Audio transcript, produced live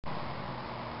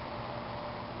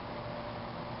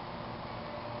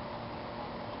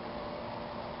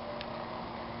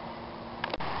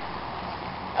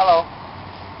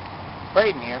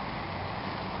Braden here.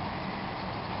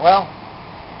 Well,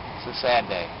 it's a sad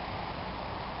day.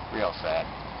 Real sad.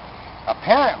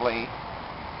 Apparently,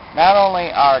 not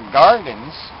only are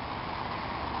gardens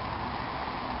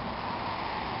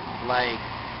like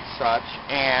such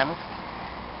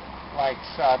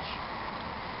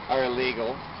are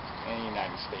illegal in the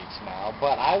United States now,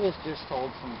 but I was just told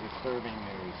some disturbing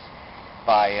news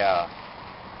by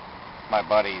my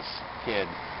buddy's kid.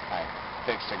 I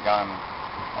fixed a gun,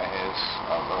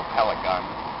 a little pellet gun,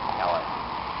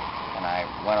 and I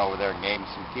went over there and gave him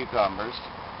some cucumbers.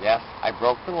 Yes, I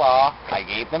broke the law. I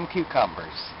gave them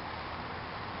cucumbers.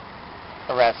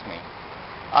 Arrest me.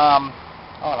 Oh,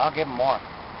 and I'll give him more.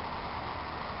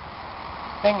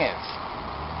 Thing is,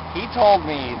 he told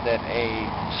me that a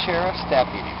sheriff's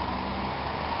deputy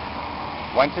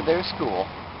went to their school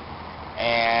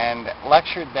and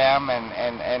lectured them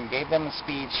and gave them a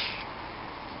speech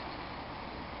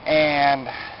and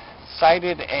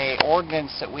cited a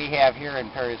ordinance that we have here in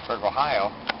Perrysburg,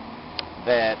 Ohio,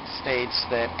 that states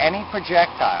that any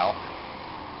projectile,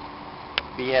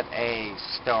 be it a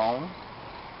stone,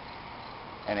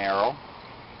 an arrow,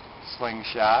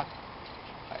 slingshot,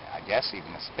 I guess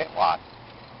even a spitwad.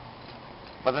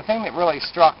 But the thing that really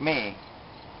struck me,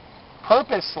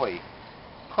 purposely,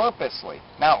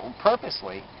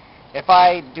 if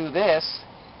I do this,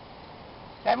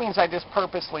 that means I just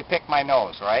purposely pick my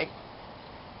nose, right?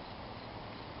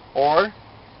 Or,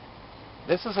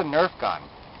 this is a Nerf gun.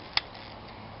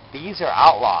 These are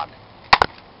outlawed.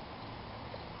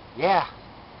 Yeah,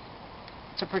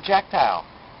 it's a projectile.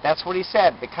 That's what he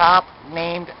said. The cop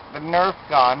named the Nerf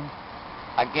gun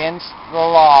against the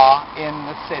law in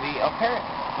the city of Perry.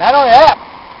 Not only that,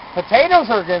 potatoes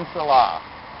are against the law.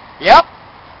 Yep.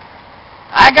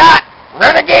 I got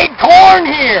renegade corn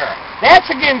here. That's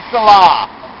against the law.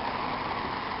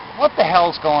 What the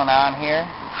hell's going on here?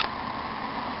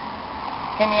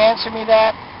 Can you answer me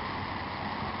that?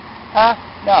 Huh?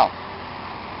 No.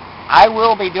 I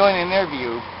will be doing an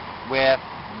interview with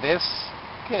this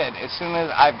kid. As soon as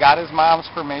I've got his mom's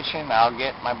permission, I'll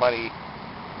get my buddy,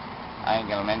 I ain't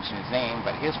going to mention his name,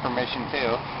 but his permission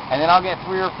too. And then I'll get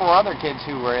 3 or 4 other kids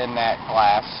who were in that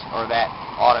class or that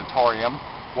auditorium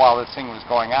while this thing was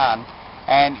going on.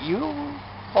 And you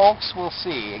folks will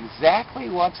see exactly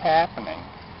what's happening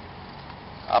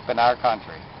up in our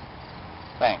country.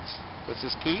 Thanks. This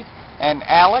is Keith. And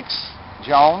Alex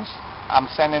Jones, I'm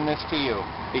sending this to you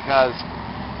because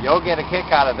you'll get a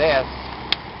kick out of this.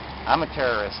 I'm a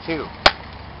terrorist too.